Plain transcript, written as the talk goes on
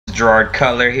Gerard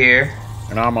Cutler here,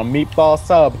 And I'm a meatball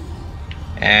sub.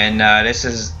 and this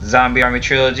is Zombie Army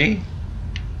Trilogy.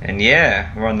 And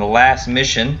yeah, we're on the last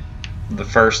mission of the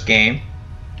first game.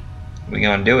 We're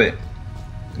gonna do it.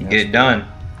 Get it done.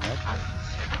 Yep.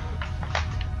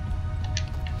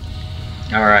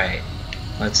 Alright.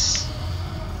 Let's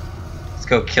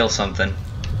go kill something.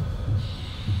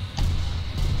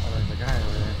 Oh, there's a guy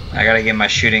over there. I gotta get my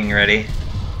shooting ready.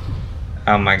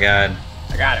 Oh my god.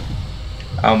 I got him.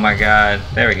 Oh my god.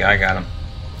 There we go, I got him.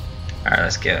 Alright,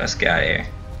 let's get out of here.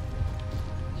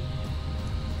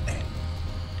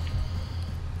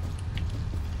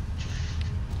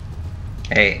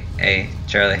 Hey,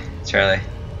 Charlie.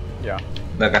 Yeah.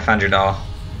 Look, I found your doll.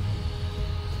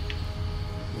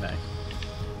 Nice.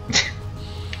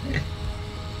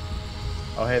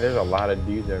 Oh, hey, there's a lot of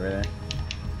dudes over there.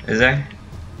 Is there?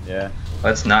 Yeah.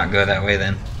 Let's not go that way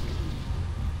then.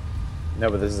 No,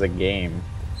 but this is a game,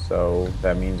 so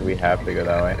that means we have to go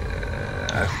that way.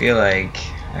 I feel like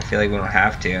we don't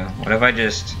have to. What if I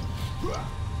just...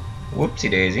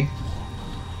 Whoopsie daisy.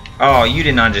 Oh, you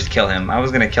did not just kill him. I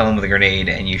was gonna kill him with a grenade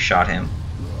and you shot him.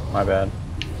 My bad.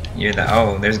 You're the...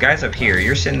 Oh, there's guys up here.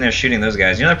 You're sitting there shooting those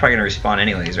guys. You know they're probably gonna respawn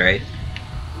anyways, right?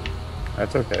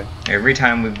 That's okay. Every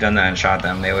time we've done that and shot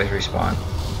them, they always respawn.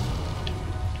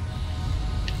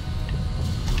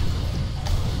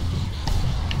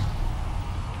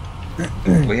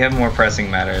 We have more pressing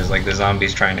matters, like the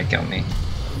zombies trying to kill me.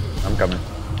 I'm coming.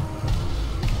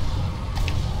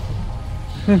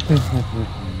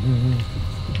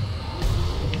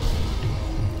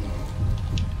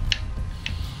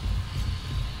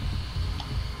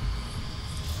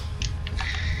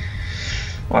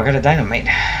 Well, I got a dynamite.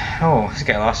 Oh, this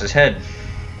guy lost his head.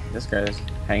 This guy's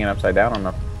hanging upside down on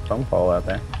the phone pole out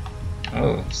there.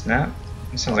 Oh, snap.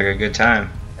 That sounds like a good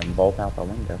time. And bolt out the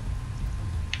window.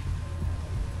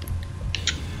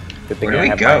 Good thing Where do I we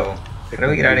have go? my- How do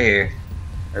we get out of here?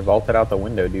 I vaulted out the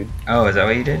window, dude. Oh, is that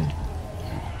what you did?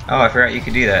 Oh, I forgot you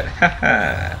could do that.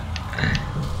 Haha.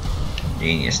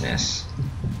 Geniusness.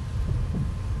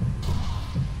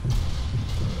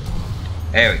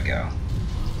 There we go.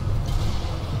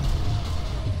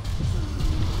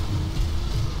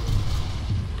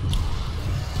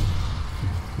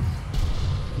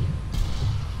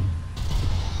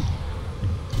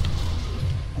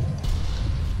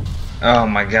 Oh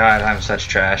my god, I'm such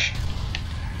trash.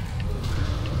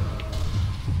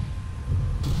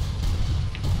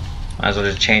 Might as well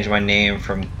just change my name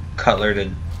from Cutler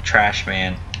to Trash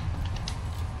Man.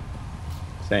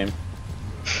 Same.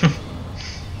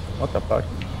 What the fuck?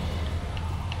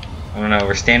 I don't know,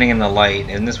 we're standing in the light.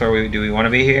 Isn't this where do we want to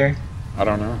be here? I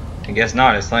don't know. I guess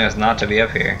not, it's telling us not to be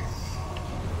up here.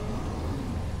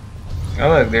 Oh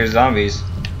look, there's zombies.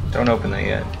 Don't open that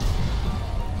yet.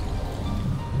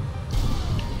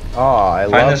 Oh, I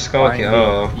Find love the skull key. finding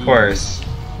Oh, of keys. course.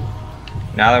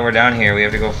 Now that we're down here, we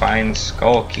have to go find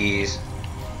skull keys.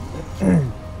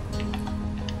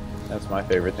 That's my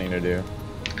favorite thing to do.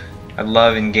 I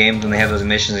love in games when they have those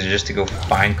missions just to go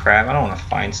find crap. I don't want to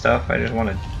find stuff. I just want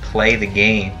to play the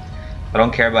game. I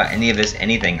don't care about any of this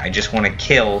anything. I just want to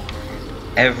kill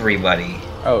everybody.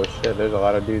 Oh shit, there's a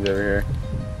lot of dudes over here.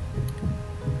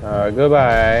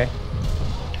 Goodbye.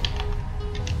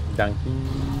 Donkey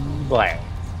Black.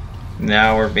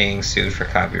 Now we're being sued for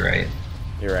copyright.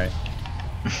 You're right.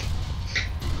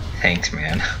 Thanks,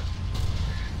 man.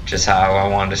 Just how I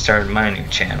wanted to start my new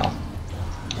channel.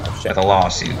 Oh shit. With a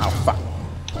lawsuit. Oh fuck.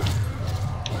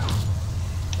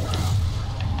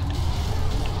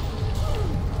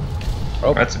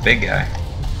 Oh, That's a big guy.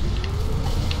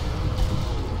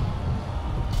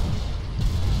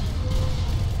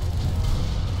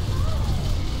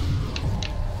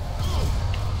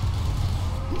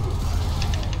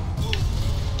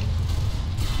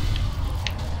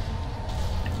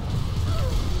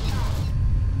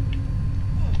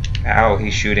 Ow,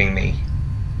 he's shooting me.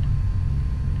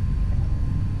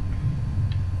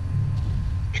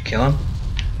 Did you kill him?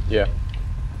 yeah.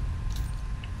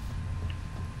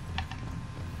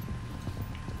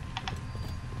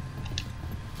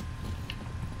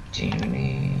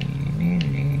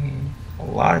 A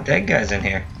lot of dead guys in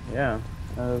here. Yeah.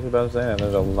 I was about to say that.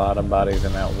 There's a lot of bodies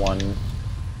in that one.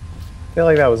 I feel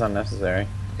like that was unnecessary.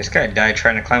 This guy died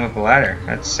trying to climb up a ladder.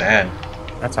 That's sad.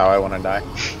 That's how I want to die.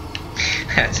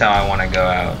 That's how I want to go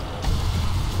out.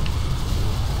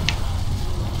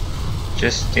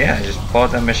 Just pull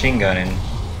out that machine gun and...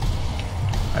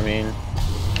 I mean,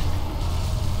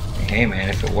 Hey man,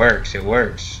 if it works, it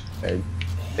works.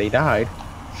 they died.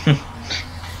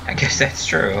 I guess that's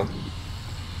true.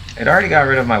 It already got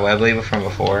rid of my web label from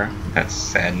before. That's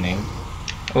saddening.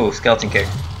 Oh, skeleton kick.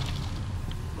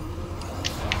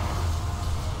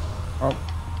 Oh,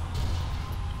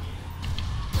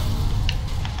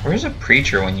 Where's a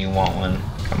preacher when you want one?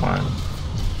 Come on.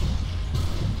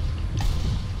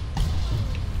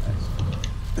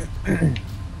 nice.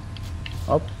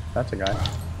 Oh, that's a guy.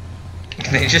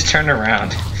 They just turned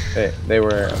around. They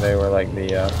were like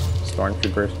the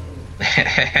stormtroopers.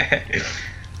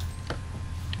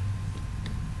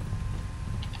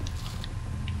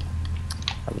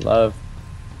 I love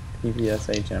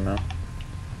PVSH ammo.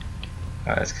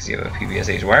 That's because you have a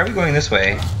PBSH. Why are we going this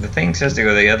way? The thing says to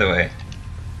go the other way.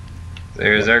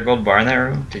 Is there a gold bar in that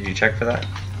room? Did you check for that?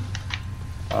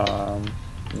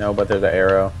 No, but there's an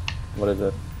arrow. What is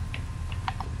it?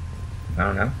 I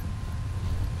don't know.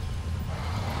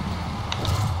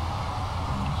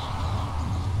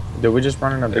 Did we just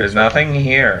run in a big There's circle? nothing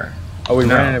here. Oh, we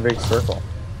No. ran in a big circle.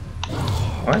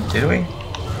 What? Did we?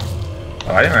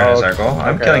 Oh, I didn't run in a circle.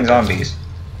 I'm killing zombies.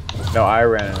 No, I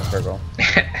ran in a circle.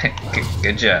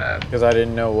 Good job. Because I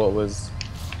didn't know what was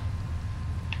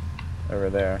over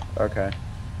there. Okay.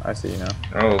 I see you now.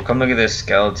 Oh, come look at this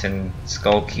skeleton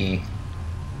skull key.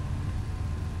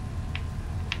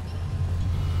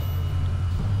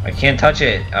 I can't touch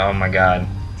it. Oh my god.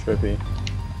 Trippy.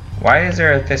 Why is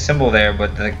there a symbol there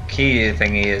but the key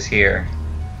thingy is here?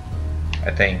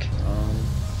 I think.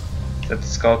 Is that the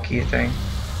skull key thing?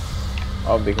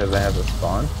 Oh, because they have the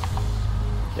spawn?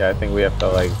 Yeah, I think we have to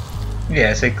like... Yeah,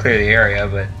 I say clear the area,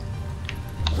 but...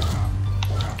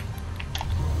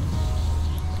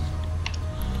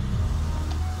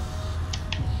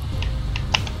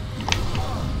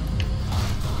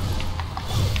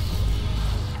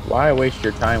 Why waste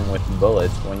your time with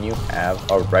bullets when you have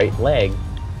a right leg?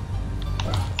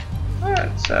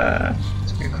 That's a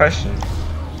good question.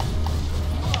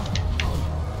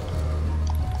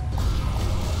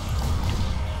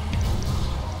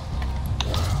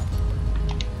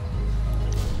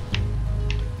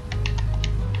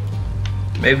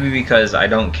 Maybe because I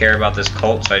don't care about this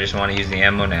cult, so I just want to use the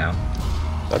ammo now.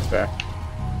 That's fair.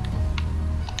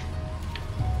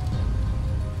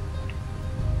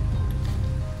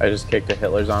 I just kicked a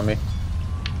Hitler zombie.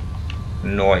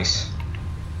 Nice.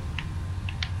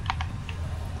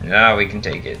 Now we can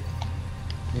take it.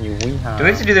 Yeehaw. Do we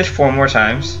have to do this 4 more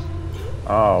times?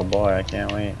 Oh boy, I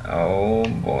can't wait. Oh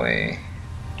boy.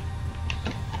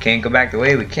 Can't go back the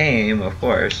way we came, of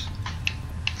course.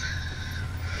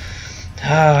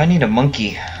 I need a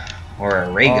monkey. Or a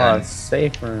ray gun.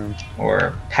 Safe room. Or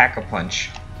a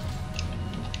pack-a-punch.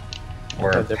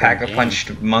 Or a That's a different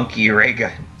pack-a-punched monkey ray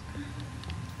gun.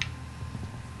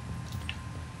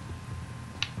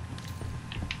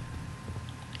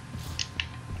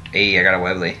 Hey, I got a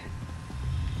Webley.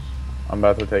 I'm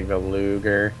about to take the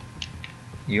Luger.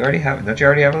 You already have, don't you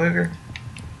already have a Luger?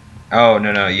 Oh,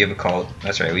 no, you have a Colt.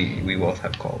 That's right, we both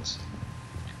have Colts.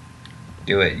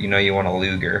 Do it, you know you want a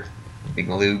Luger. Big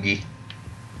loogie.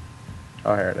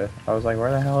 Oh, here it is. I was like, where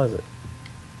the hell is it?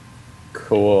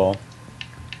 Cool.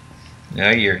 Now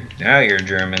you're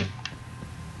German.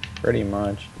 Pretty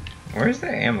much. Where's the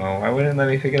ammo? Why wouldn't it let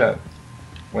me pick it up?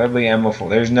 Webley ammo full.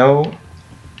 There's no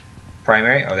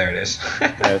primary. Oh, there it is.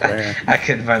 Yeah, it's right here. I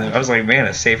couldn't find it. I was like, man,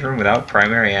 a safe room without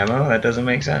primary ammo? That doesn't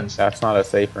make sense. That's not a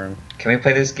safe room. Can we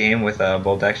play this game with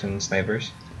bolt action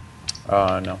snipers?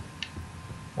 No.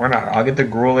 Or not? I'll get the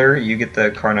Grueler. You get the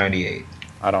Car 98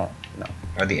 I don't. No.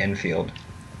 or the Enfield.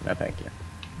 No, thank you.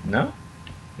 No.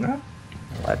 No.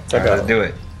 Let's All right, go. let's do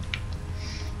it.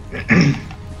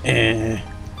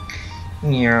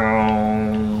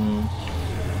 Meow.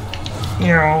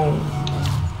 Meow.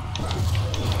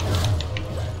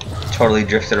 Totally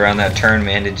drifted around that turn,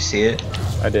 man. Did you see it?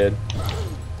 I did.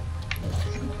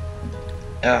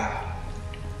 Ah.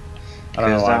 I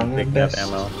don't know why I'm I'm the picking up best.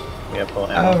 ammo. We have full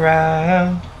ammo.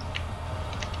 Alright.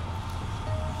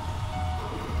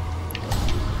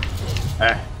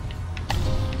 Ah.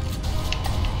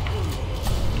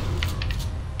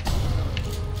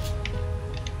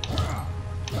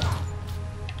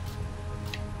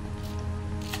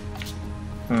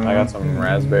 I got some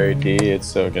raspberry tea. It's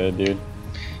so good, dude.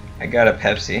 I got a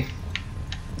Pepsi.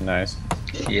 Nice.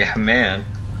 Yeah, man.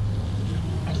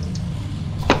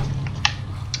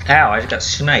 Ow, I just got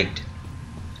sniped.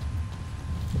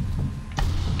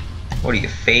 What are you,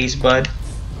 phase bud?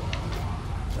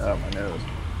 Oh, my nose.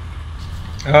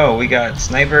 Oh, we got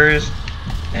snipers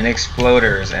and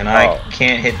exploders, and I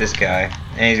can't hit this guy.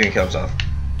 And he's gonna kill himself.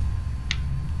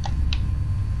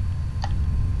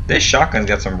 This shotgun's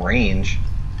got some range.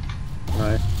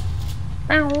 Nice.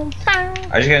 I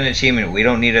just got an achievement. We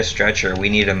don't need a stretcher. We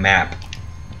need a map.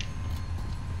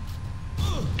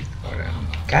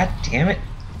 God damn it.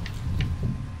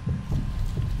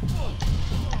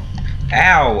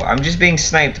 Ow! I'm just being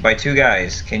sniped by 2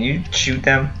 guys. Can you shoot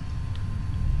them?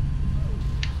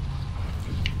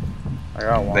 I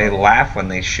got one. They laugh when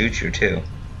they shoot you too.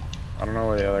 I don't know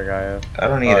where the other guy is. I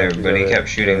don't either, but he kept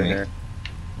shooting me. Here.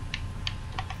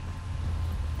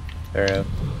 There he is.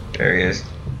 There he is.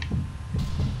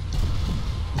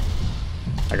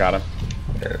 I got him.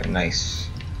 There, nice.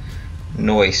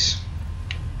 Noise.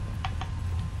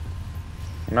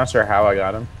 I'm not sure how I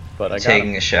got him, but I got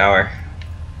Taking him. a shower.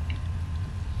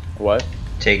 What?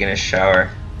 Taking a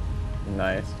shower.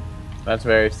 Nice. That's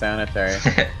very sanitary.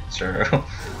 True.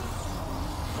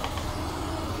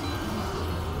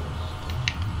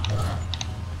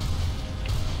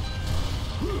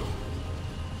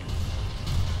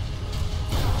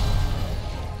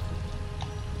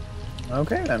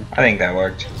 Okay then. I think that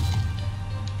worked.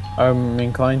 I'm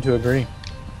inclined to agree.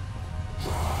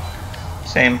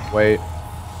 Same. Wait.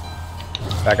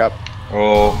 Back up.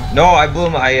 Oh no! I blew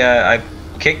him. I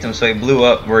kicked him, so he blew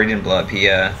up. Or he didn't blow up. He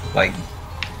like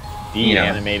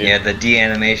De-animated. Yeah, the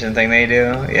de-animation thing they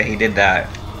do. Yeah, he did that.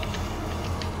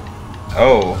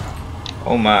 Oh.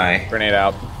 Oh my. Grenade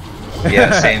out.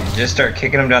 Yeah, same. Just start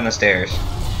kicking him down the stairs.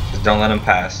 Just don't let him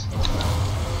pass.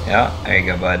 Yeah, there you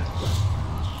go, bud.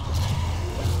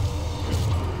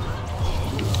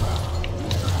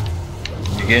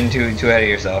 You're getting too ahead of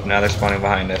yourself. Now they're spawning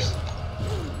behind us.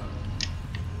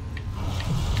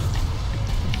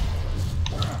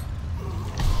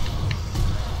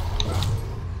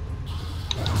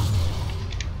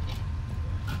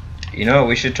 You know what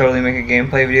we should totally make a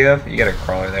gameplay video of? You got a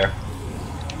crawler there.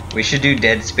 We should do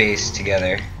Dead Space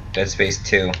together. Dead Space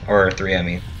 2. Or 3, I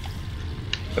mean.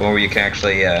 The one where you can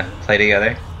actually play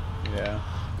together. Yeah.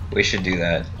 We should do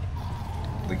that.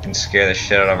 We can scare the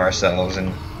shit out of ourselves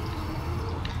and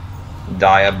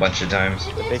die a bunch of times.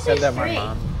 But they said that my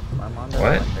mom doesn't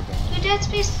What? like the game. Do Dead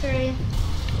Space 3.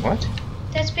 What?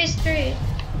 Dead Space 3.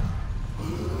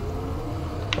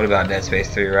 What about Dead Space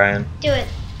 3, Ryan? Do it.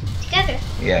 Together.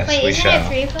 Yes, Wait, we isn't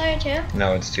shall. it 3-player too?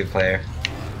 No, it's 2-player.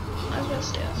 I was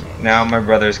supposed to. Now my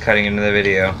brother's cutting into the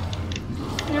video.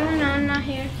 No, I'm not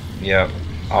here. Yep.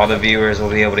 All the viewers will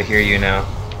be able to hear you now.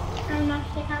 I'm not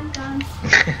here. I'm gone.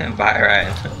 Bye,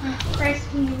 Ryan. Christ,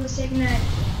 you will say goodnight.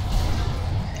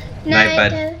 Night,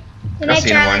 bud. Good I'll night, see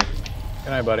you in the Charlie. morning. Good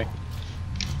night, buddy.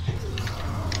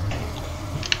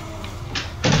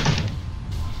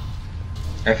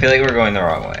 I feel like we're going the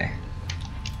wrong way.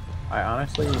 I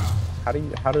honestly,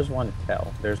 how does one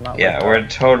tell? There's not. Yeah, like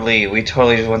we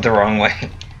totally just went the wrong way.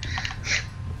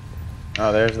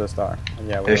 Oh, there's the star.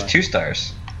 Yeah. There's 2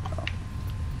 stars. Oh.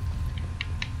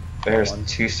 There's One.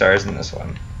 2 stars in this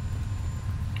one.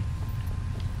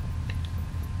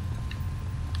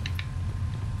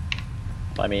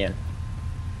 Let me in.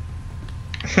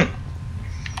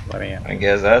 Let me in. I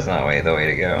guess that's not the way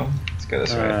to go. Let's go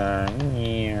this way.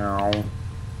 Meow.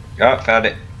 Oh, found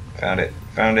it. Found it.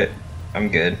 Found it. I'm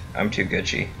good. I'm too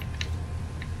Gucci.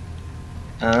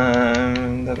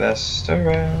 I'm the best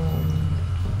around.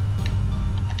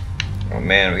 Oh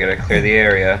man, we gotta clear the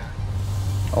area.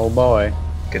 Oh boy.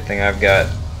 Good thing I've got.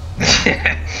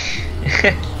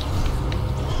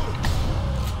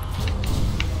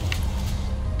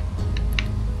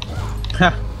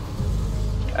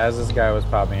 As this guy was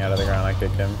popping out of the ground, I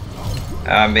kicked him.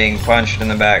 I'm being punched in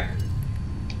the back.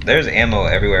 There's ammo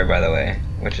everywhere, by the way,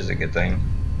 which is a good thing.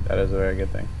 That is a very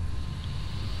good thing.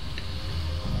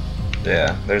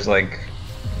 Yeah, there's like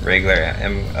regular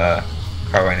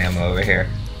carbine ammo over here.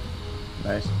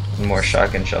 Nice. And more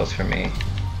shotgun shells for me.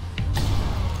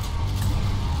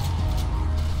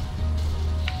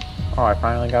 Oh, I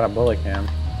finally got a bullet cam.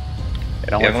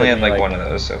 It I've only took had me, like 1 of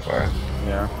those so far.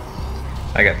 Yeah.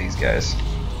 I got these guys.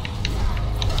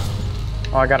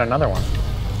 Oh, I got another one.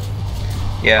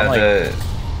 Yeah, I'm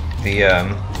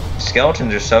the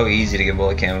skeletons are so easy to get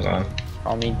bullet cams on.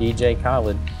 Call me DJ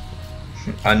Khaled.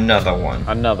 Another one.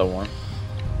 Another one.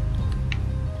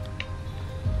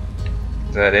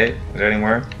 Is that it? Is there any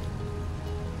more?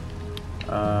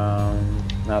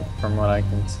 Not from what I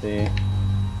can see.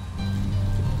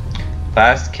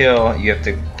 Last kill, you have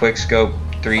to quick scope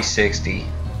 360.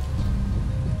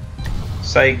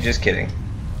 Psych, just kidding.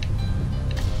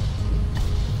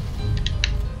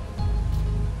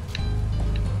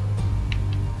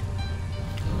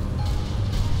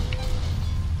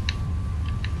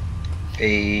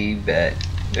 A bet.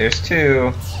 There's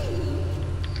 2.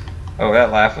 Oh,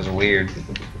 that laugh was weird.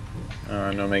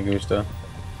 No me gusta.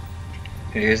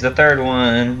 Here's the 3rd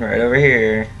one, right over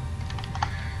here.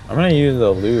 I'm gonna use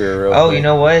the lure real Oh, quick. you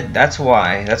know what? That's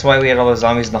why. That's why we had all those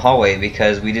zombies in the hallway,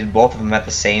 because we did both of them at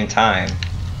the same time.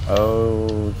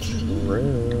 Oh,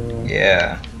 true.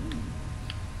 Yeah.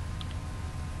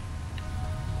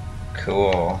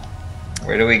 Cool.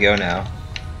 Where do we go now?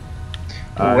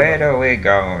 Where do we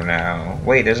go now?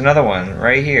 Wait, there's another one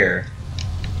right here.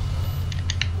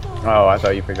 Oh, I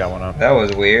thought you picked that one up. That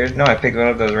was weird. No, I picked one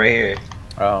up that was right here.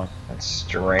 Oh. That's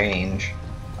strange.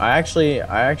 I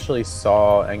actually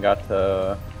saw and got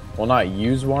to, well, not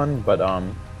use one, but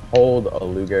hold a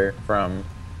Luger from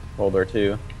World War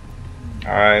II.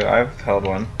 I've held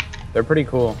one. They're pretty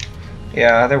cool.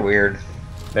 Yeah, they're weird.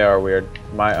 They are weird.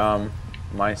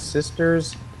 My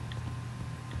sister's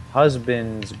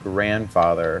husband's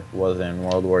grandfather was in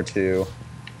World War II.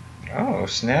 Oh,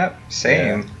 snap.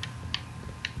 Same. Yeah.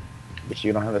 But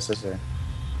you don't have a sister.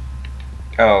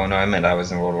 Oh, no, I meant I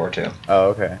was in World War II. Oh,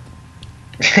 okay.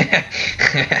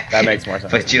 That makes more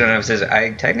sense. But you don't have sisters.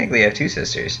 I technically have 2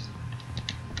 sisters.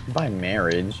 By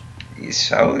marriage.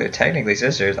 So, they're technically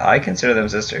sisters. I consider them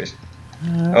sisters.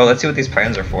 Oh, let's see what these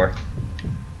plans are for.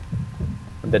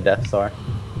 The Death Star.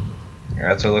 Yeah,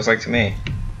 that's what it looks like to me.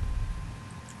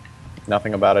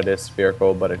 Nothing about it is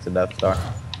spherical, but it's a Death Star.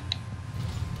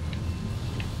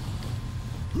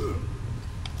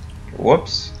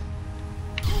 Whoops.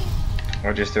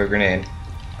 Or just threw a grenade.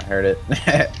 I heard it.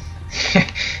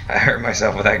 I hurt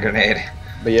myself with that grenade.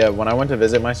 But yeah, when I went to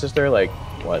visit my sister, like,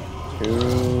 what,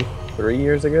 2-3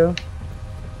 years ago?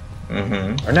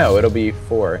 Mm-hmm. Or no, it'll be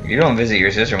 4. You don't visit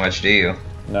your sister much, do you?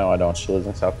 No, I don't. She lives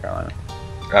in South Carolina.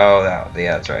 Oh,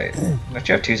 yeah, that's right. Don't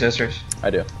you have 2 sisters? I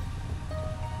do.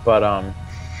 But,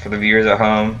 For the viewers at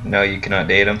home, no, you cannot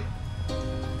date them.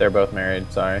 they're both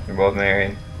married, sorry. They're both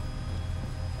married.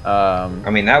 I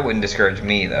mean, that wouldn't discourage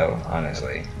me, though,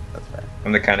 honestly. That's fair.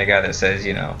 I'm the kind of guy that says,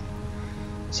 you know,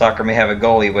 soccer may have a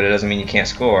goalie, but it doesn't mean you can't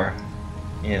score.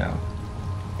 You know.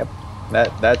 Yep.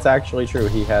 That's actually true.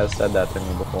 He has said that to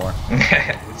me before.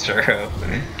 It's true.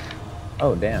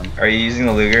 Oh, damn. Are you using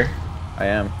the Luger? I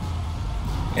am.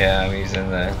 Yeah, I'm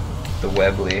using the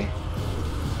Webley.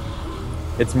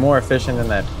 It's more efficient than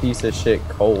that piece of shit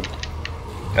Colt.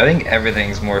 I think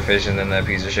everything's more efficient than that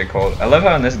piece of shit Colt. I love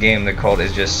how in this game the Colt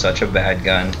is just such a bad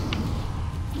gun.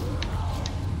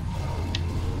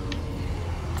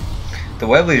 The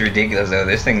Webley's ridiculous though.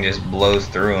 This thing just blows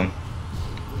through them.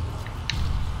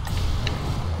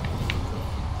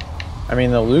 I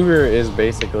mean, the Luger is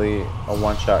basically a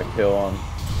one-shot kill on,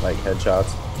 like,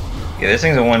 headshots. Yeah, this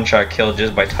thing's a one-shot kill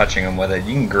just by touching them with it.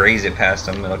 You can graze it past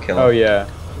them, it'll kill them. Oh yeah,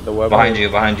 the Webley Behind you,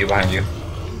 behind you, behind you.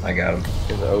 I got him.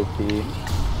 is OP.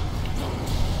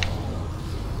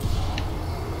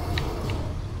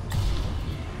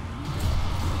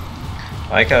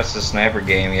 I like how it's a sniper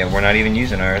game, yet we're not even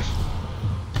using ours.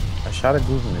 I shot a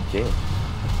dude in the dick.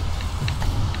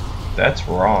 That's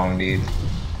wrong, dude.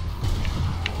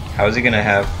 How is he gonna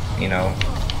have, you know,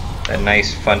 a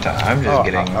nice fun time? I'm just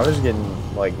getting... I was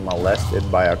getting, like, molested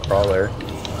by a crawler.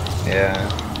 Yeah.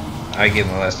 I get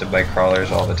molested by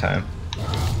crawlers all the time.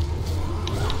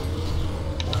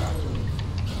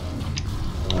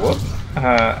 Whoop.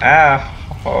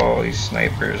 Oh, these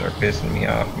snipers are pissing me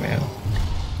off, man.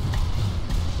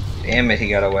 Damn it, he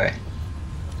got away.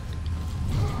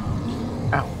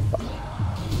 Ow.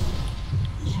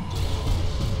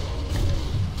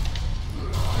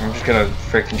 I'm just gonna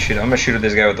freaking shoot. I'm gonna shoot at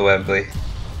this guy with the Webley.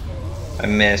 I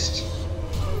missed.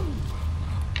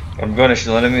 I'm gonna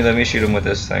shoot. Let me shoot him with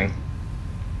this thing.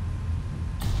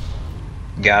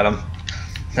 Got him.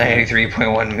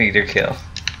 93.1 meter kill.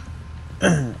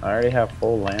 I already have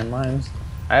full landmines.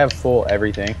 I have full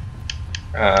everything.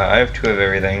 I have 2 of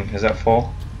everything. Is that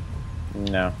full?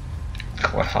 No.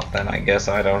 Well, then I guess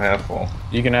I don't have full.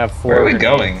 You can have 4. Where are we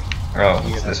going? Oh,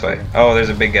 it's this way. Oh, there's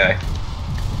a big guy.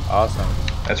 Awesome.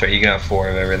 That's right, you can have 4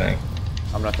 of everything.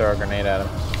 I'm gonna throw a grenade at him.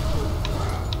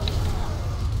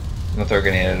 I'm gonna throw a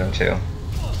grenade at him too.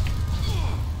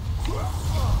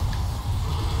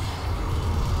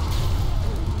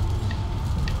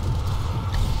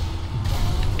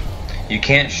 You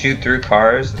can't shoot through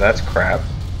cars? That's crap.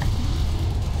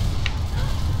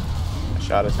 I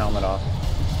shot his helmet off.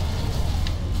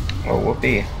 Oh,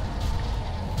 whoopee.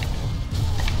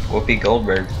 Whoopi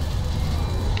Goldberg.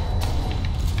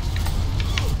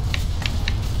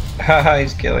 Haha,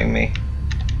 he's killing me.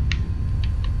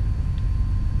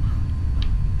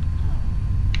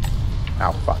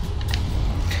 Ow, fuck.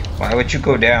 Why would you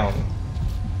go down?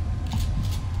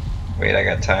 Wait, I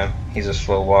got time. He's a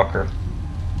slow walker.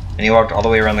 And he walked all the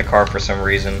way around the car for some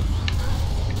reason.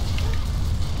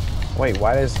 Wait,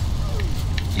 why does...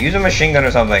 Use a machine gun or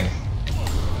something.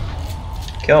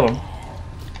 Killed him.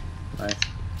 Nice.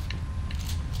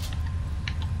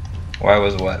 Why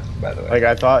was what, by the way? Like,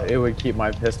 I thought it would keep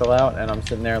my pistol out, and I'm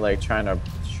sitting there, like, trying to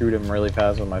shoot him really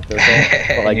fast with my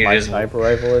pistol. But like You my just sniper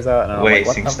rifle is out, and I'm like, what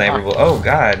wasting the sniper fuck? bullet. Oh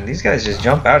god, these guys just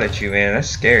jump out at you, man. That's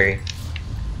scary.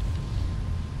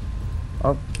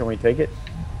 Oh, can we take it?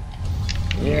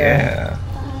 Yeah.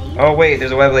 Oh wait,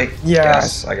 there's a Webley.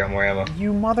 Yes. I got more ammo.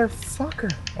 You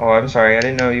motherfucker. Oh, I'm sorry. I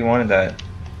didn't know you wanted that.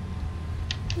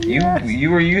 Yes.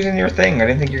 You were using your thing. I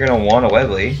didn't think you were gonna want a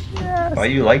Webley. Yes. Oh,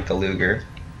 you like the Luger.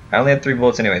 I only had 3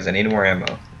 bullets anyways. I need more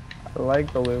ammo. I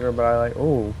like the Luger, but I like.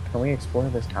 Oh, can we explore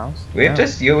this house? We have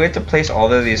to we have to place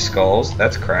all of these skulls.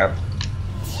 That's crap.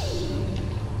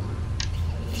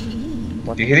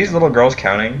 What Do you hear these little girls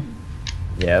counting?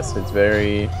 Yes, it's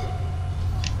very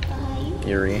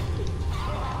eerie.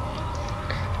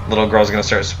 Little girl's gonna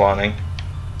start spawning.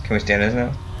 Can we stand this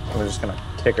now? We're just gonna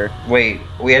kick her. Wait,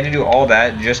 we had to do all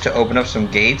that just to open up some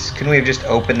gates? Couldn't we have just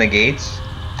opened the gates?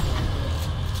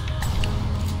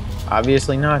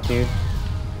 Obviously not, dude.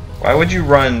 Why would you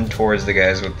run towards the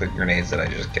guys with the grenades that I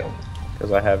just killed?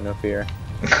 Because I have no fear.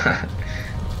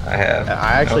 I have.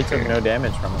 I actually no took fear. no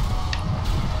damage from it.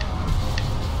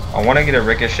 I want to get a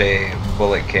ricochet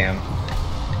bullet cam.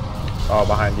 Oh,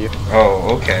 behind you.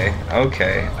 Oh, okay.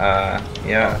 Okay.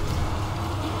 Yeah.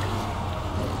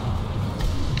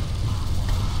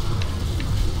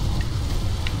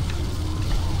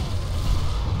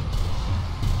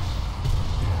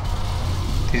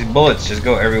 These bullets just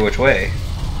go every which way.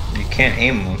 You can't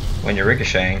aim them when you're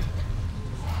ricocheting.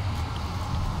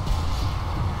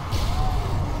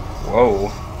 Whoa.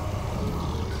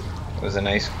 That was a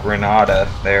nice granada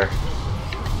there.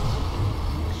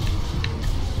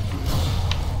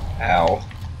 Ow.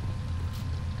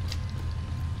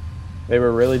 They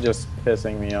were really just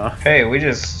pissing me off. Hey, we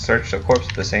just searched a corpse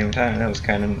at the same time. That was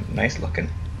kind of nice looking.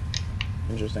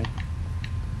 Interesting.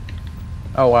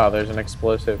 Oh wow, there's an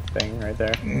explosive thing right there.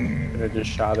 Mm. I just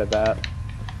shot at that.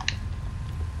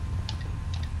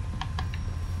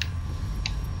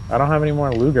 I don't have any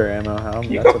more Luger ammo. How?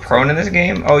 Can you go prone in this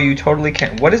game? Oh, you totally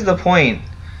can. What is the point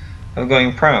of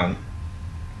going prone?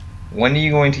 When are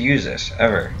you going to use this?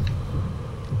 Ever?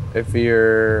 If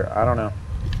you're, I don't know.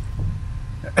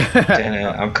 Damn it.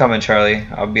 I'm coming, Charlie.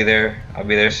 I'll be there. I'll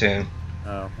be there soon.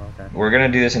 Oh, okay. We're gonna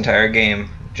do this entire game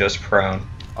just prone.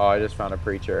 Oh, I just found a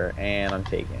preacher, and I'm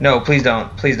taking it. No, please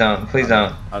don't. Please don't. Please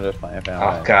don't. I'm just playing.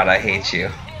 Oh God, I hate you.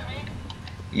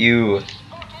 You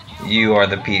are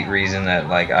the reason that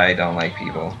like I don't like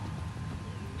people.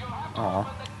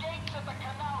 Aw.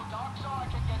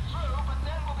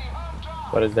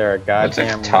 What is there, a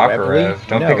goddamn What's a Talker Webley? Rev?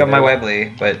 Don't No, pick up my there's-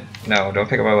 Webley, but no, don't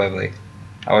pick up my Webley.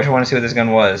 I always want to see what this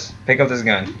gun was. Pick up this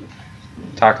gun.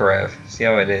 Talker Rev. See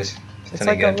how it is. If It's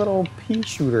any like good. a little pea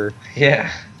shooter.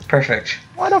 Yeah, perfect.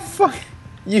 What the fuck?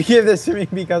 You give this to me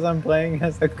because I'm playing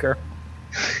as a girl.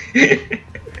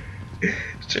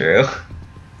 True.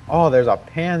 Oh, there's a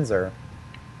Panzer.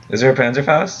 Is there a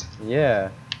Panzerfaust? Yeah.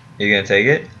 You gonna take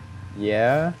it?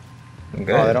 Yeah. I'm Oh,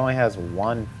 good. it only has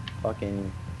one fucking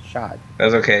shot.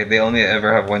 That's okay. They only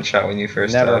ever have one shot when you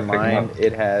first Never pick them mind, up.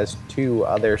 it has 2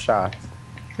 other shots.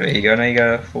 There you go. Now you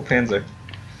got a full Panzer.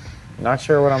 Not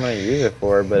sure what I'm gonna use it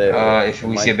for, but it. If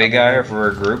we see a big guy or if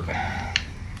we're a group.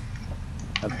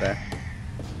 That's fair.